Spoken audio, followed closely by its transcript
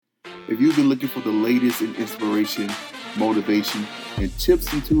If you've been looking for the latest in inspiration, motivation, and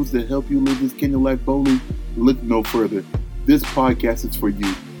tips and tools to help you live this kingdom life boldly, look no further. This podcast is for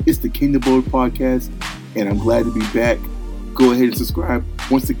you. It's the Kingdom Bold Podcast, and I'm glad to be back. Go ahead and subscribe.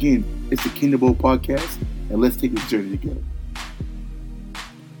 Once again, it's the Kingdom Bold Podcast, and let's take this journey together.